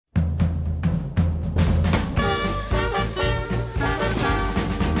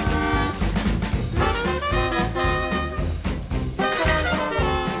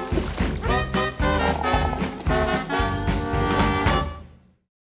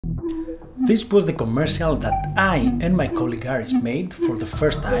This was the commercial that I and my colleague Aris made for the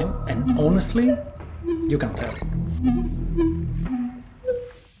first time, and honestly, you can tell.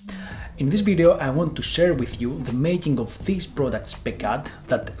 In this video, I want to share with you the making of this product spec ad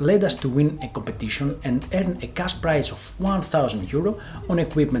that led us to win a competition and earn a cash prize of €1,000 on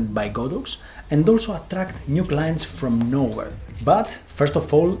equipment by Godox, and also attract new clients from nowhere. But first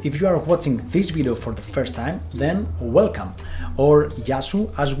of all, if you are watching this video for the first time, then welcome, or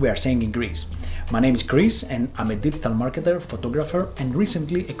Yasu as we are saying in Greece. My name is Chris and I'm a digital marketer, photographer and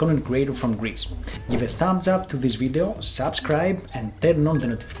recently a content creator from Greece. Give a thumbs up to this video, subscribe and turn on the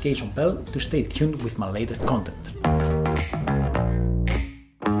notification bell to stay tuned with my latest content.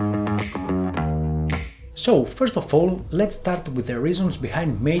 So first of all, let's start with the reasons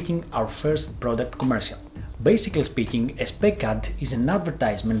behind making our first product commercial. Basically speaking, a spec ad is an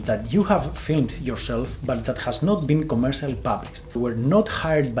advertisement that you have filmed yourself but that has not been commercially published. You were not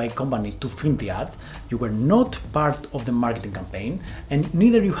hired by a company to film the ad, you were not part of the marketing campaign, and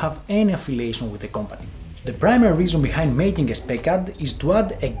neither you have any affiliation with the company. The primary reason behind making a spec ad is to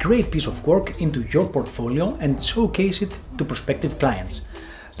add a great piece of work into your portfolio and showcase it to prospective clients.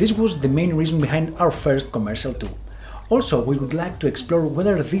 This was the main reason behind our first commercial too. Also, we would like to explore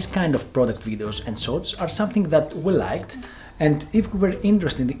whether these kind of product videos and shots are something that we liked, and if we were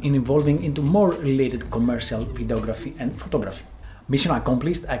interested in evolving into more related commercial videography and photography. Mission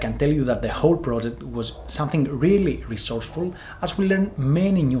accomplished, I can tell you that the whole project was something really resourceful as we learned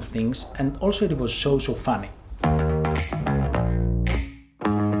many new things, and also it was so funny.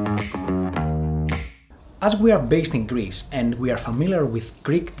 As we are based in Greece and we are familiar with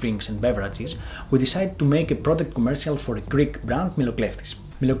Greek drinks and beverages, we decided to make a product commercial for a Greek brand, Milokleftis.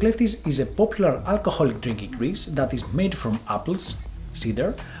 Milokleftis is a popular alcoholic drink in Greece that is made from apples,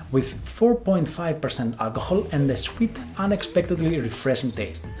 cider, with 4.5% alcohol and a sweet, unexpectedly refreshing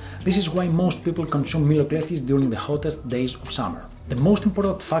taste. This is why most people consume Milokleftis during the hottest days of summer. The most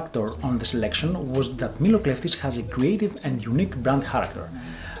important factor on the selection was that Milokleftis has a creative and unique brand character.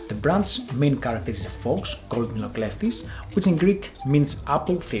 The brand's main character is a fox called Milokleftis, which in Greek means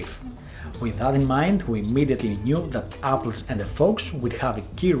apple thief. With that in mind, we immediately knew that apples and a fox would have a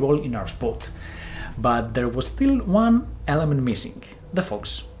key role in our spot. But there was still one element missing, the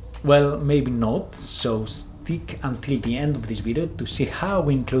fox. Well, maybe not, so stick until the end of this video to see how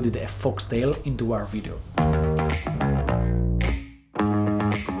we included a foxtail into our video.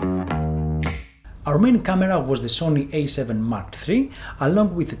 Our main camera was the Sony a7 Mark III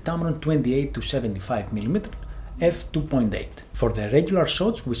along with the Tamron 28-75mm f2.8. For the regular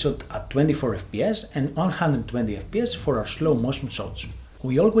shots we shot at 24 fps and 120 fps for our slow motion shots.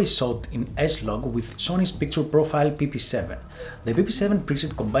 We always shot in S-Log with Sony's Picture Profile PP7. The PP7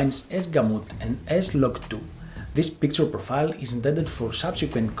 preset combines S-Gamut and S-Log 2. This picture profile is intended for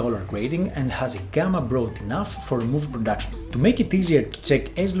subsequent color grading and has a gamma broad enough for movie production. To make it easier to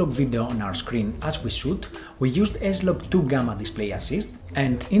check S-Log video on our screen as we shoot, we used S-Log 2 Gamma Display Assist,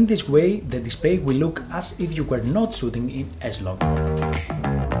 and in this way the display will look as if you were not shooting in S-Log.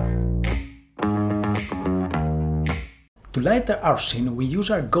 To light our scene, we use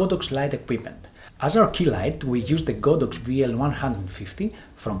our Godox light equipment. As our key light, we use the Godox VL150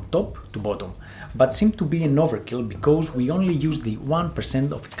 from top to bottom, but seemed to be an overkill because we only used the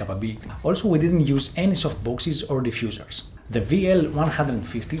 1% of its capability. Also, we didn't use any softboxes or diffusers. The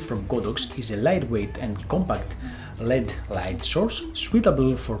VL150 from Godox is a lightweight and compact LED light source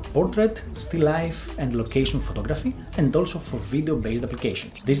suitable for portrait, still life and location photography, and also for video-based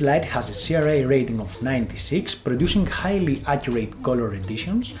applications. This light has a CRA rating of 96, producing highly accurate color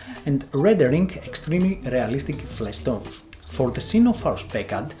renditions and rendering extremely realistic flesh tones. For the scene of our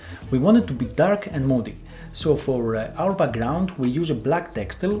spec ad, we wanted to be dark and moody. So for our background we use a black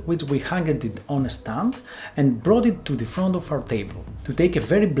textile which we hanged it on a stand and brought it to the front of our table. To take a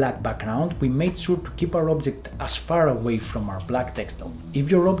very black background we made sure to keep our object as far away from our black textile. If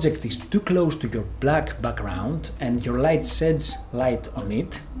your object is too close to your black background and your light sheds light on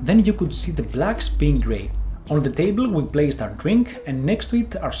it, then you could see the blacks being grey. On the table we placed our drink and next to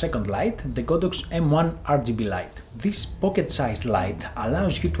it our second light, the Godox M1 RGB light. This pocket-sized light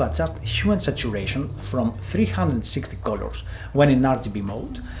allows you to adjust hue and saturation from 360 colors when in RGB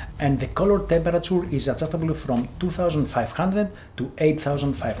mode, and the color temperature is adjustable from 2500 to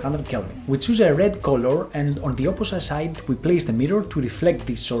 8500 Kelvin. We choose a red color and on the opposite side we place the mirror to reflect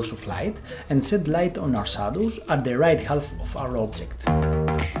this source of light and shed light on our shadows at the right half of our object.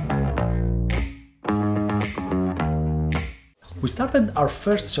 We started our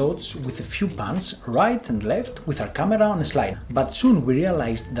first shots with a few pans, right and left, with our camera on a slide, but soon we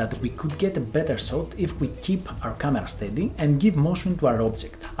realized that we could get a better shot if we keep our camera steady and give motion to our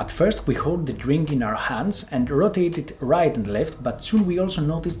object. At first we hold the drink in our hands and rotate it right and left, but soon we also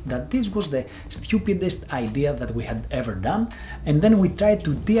noticed that this was the stupidest idea that we had ever done, and then we tried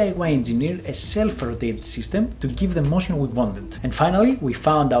to DIY engineer a self-rotated system to give the motion we wanted. And finally we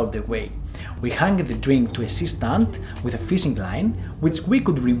found out the way. We hung the drink to a C-stand with a fishing line, which we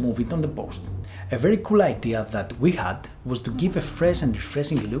could remove it on the post. A very cool idea that we had was to give a fresh and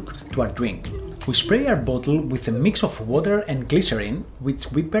refreshing look to our drink. We spray our bottle with a mix of water and glycerin,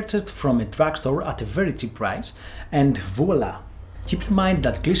 which we purchased from a drugstore at a very cheap price, and voila! Keep in mind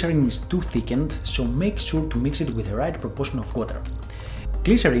that glycerin is too thickened, so make sure to mix it with the right proportion of water.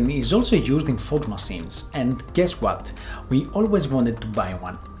 Glycerin is also used in fog machines, and guess what? We always wanted to buy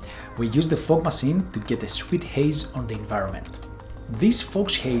one. We used the fog machine to get a sweet haze on the environment. This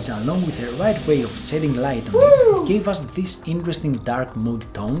fox haze, along with the right way of shedding light on it, gave us this interesting dark moody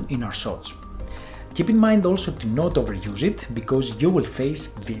tone in our shots. Keep in mind also to not overuse it, because you will face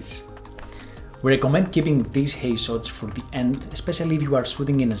this. We recommend keeping these haze shots for the end, especially if you are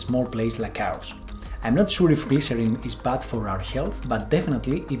shooting in a small place like ours. I'm not sure if glycerin is bad for our health, but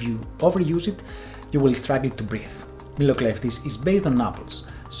definitely if you overuse it, you will struggle to breathe. Milo Kleftis is based on apples,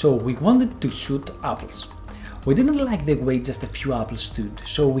 so we wanted to shoot apples. We didn't like the way just a few apples stood,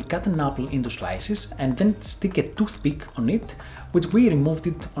 so we cut an apple into slices and then stick a toothpick on it, which we removed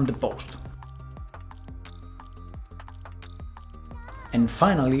it on the post. And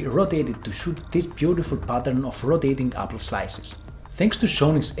finally rotated to shoot this beautiful pattern of rotating apple slices. Thanks to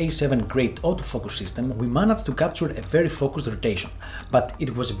Sony's A7 great autofocus system, we managed to capture a very focused rotation, but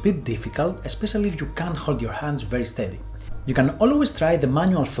it was a bit difficult, especially if you can't hold your hands very steady. You can always try the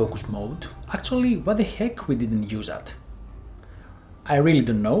manual focus mode. Actually, what the heck we didn't use that? I really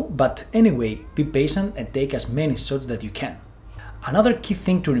don't know, but anyway, be patient and take as many shots that you can. Another key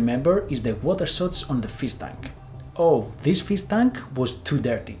thing to remember is the water shots on the fish tank. Oh, this fish tank was too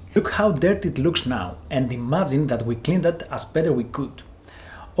dirty. Look how dirty it looks now, and imagine that we cleaned it as better we could.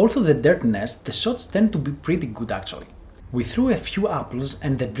 Although the dirtiness, the shots tend to be pretty good actually. We threw a few apples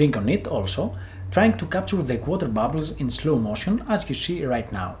and the drink on it also, trying to capture the water bubbles in slow motion as you see right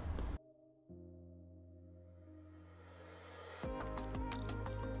now.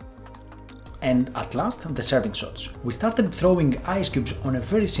 And at last, the serving shots. We started throwing ice cubes on a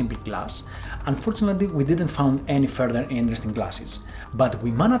very simple glass. Unfortunately, we didn't find any further interesting glasses, but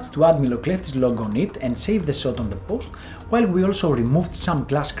we managed to add Milo Kleftis logo on it and save the shot on the post, while we also removed some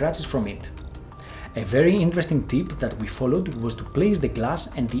glass scratches from it. A very interesting tip that we followed was to place the glass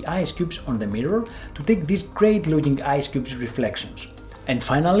and the ice cubes on the mirror to take these great looking ice cubes reflections. And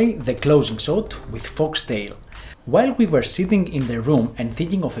finally, the closing shot with foxtail. While we were sitting in the room and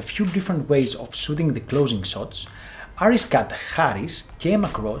thinking of a few different ways of shooting the closing shots, Aris cat Harris came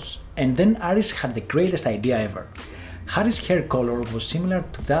across, and then Aris had the greatest idea ever. Harris' hair color was similar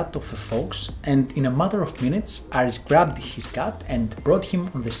to that of a fox, and in a matter of minutes, Aris grabbed his cat and brought him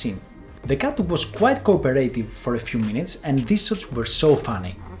on the scene. The cat was quite cooperative for a few minutes, and these shots were so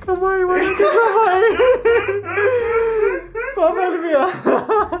funny.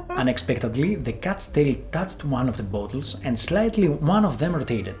 Unexpectedly, the cat's tail touched one of the bottles and slightly one of them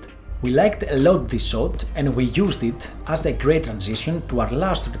rotated. We liked a lot this shot and we used it as a great transition to our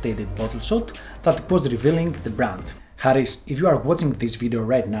last rotated bottle shot that was revealing the brand. Harris, if you are watching this video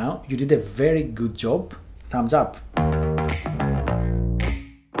right now, you did a very good job. Thumbs up!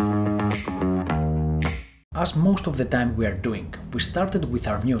 As most of the time we are doing, we started with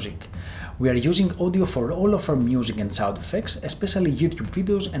our music. We are using audio for all of our music and sound effects, especially YouTube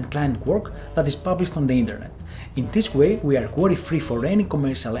videos and client work that is published on the internet. In this way, we are worry-free for any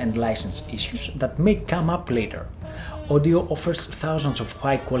commercial and license issues that may come up later. Audio offers thousands of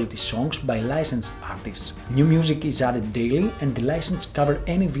high-quality songs by licensed artists. New music is added daily and the license covers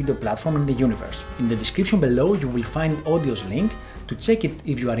any video platform in the universe. In the description below you will find Audio's link to check it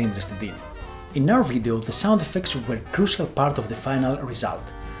if you are interested in. In our video, the sound effects were a crucial part of the final result.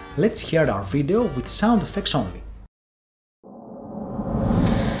 Let's hear our video with sound effects only.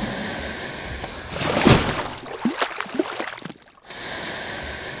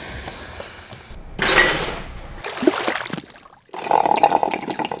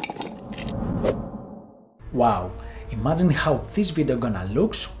 Wow, imagine how this video gonna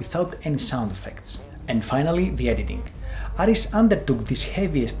looks without any sound effects. And finally, the editing. Aris undertook this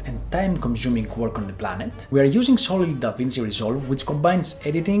heaviest and time-consuming work on the planet. We are using solely DaVinci Resolve, which combines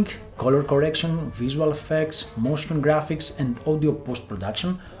editing, color correction, visual effects, motion graphics and audio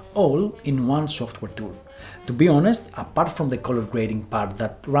post-production all in one software tool. To be honest, apart from the color grading part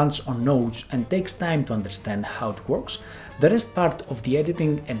that runs on nodes and takes time to understand how it works, the rest part of the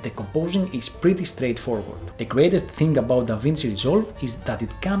editing and the composing is pretty straightforward. The greatest thing about DaVinci Resolve is that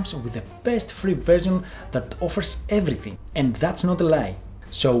it comes with the best free version that offers everything, and that's not a lie.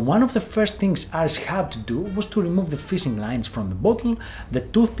 So one of the first things Aris had to do was to remove the fishing lines from the bottle, the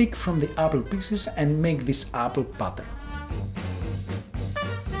toothpick from the apple pieces, and make this apple pattern.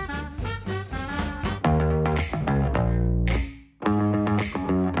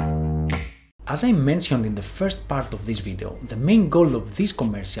 As I mentioned in the first part of this video, the main goal of this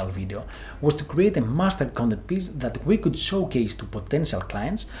commercial video was to create a master content piece that we could showcase to potential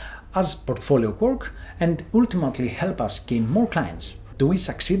clients as portfolio work and ultimately help us gain more clients. Do we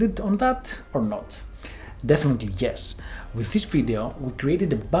succeeded on that or not? Definitely yes. With this video, we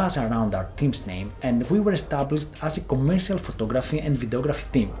created a buzz around our team's name and we were established as a commercial photography and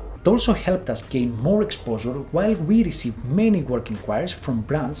videography team. It also helped us gain more exposure while we received many work inquiries from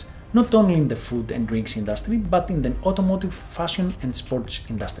brands not only in the food and drinks industry, but in the automotive, fashion and sports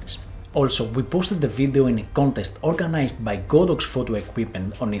industries. Also, we posted the video in a contest organized by Godox Photo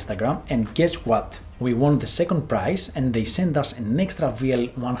Equipment on Instagram, and guess what? We won the second prize and they sent us an extra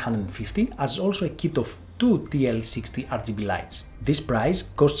VL150 as also a kit of 2 TL60 RGB lights. This prize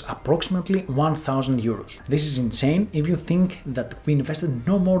costs approximately 1,000 euros. This is insane if you think that we invested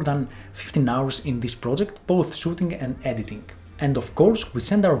no more than 15 hours in this project, both shooting and editing. And of course, we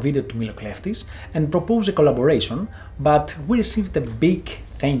sent our video to Milo Kleftis and proposed a collaboration, but we received a big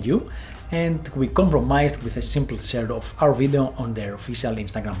thank you and we compromised with a simple share of our video on their official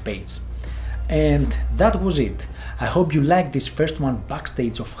Instagram page. And that was it. I hope you liked this first one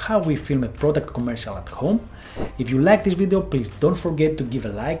backstage of how we film a product commercial at home. If you like this video, please don't forget to give a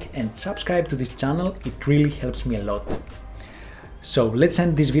like and subscribe to this channel, it really helps me a lot. So let's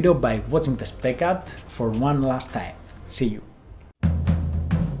end this video by watching the spec ad for one last time. See you.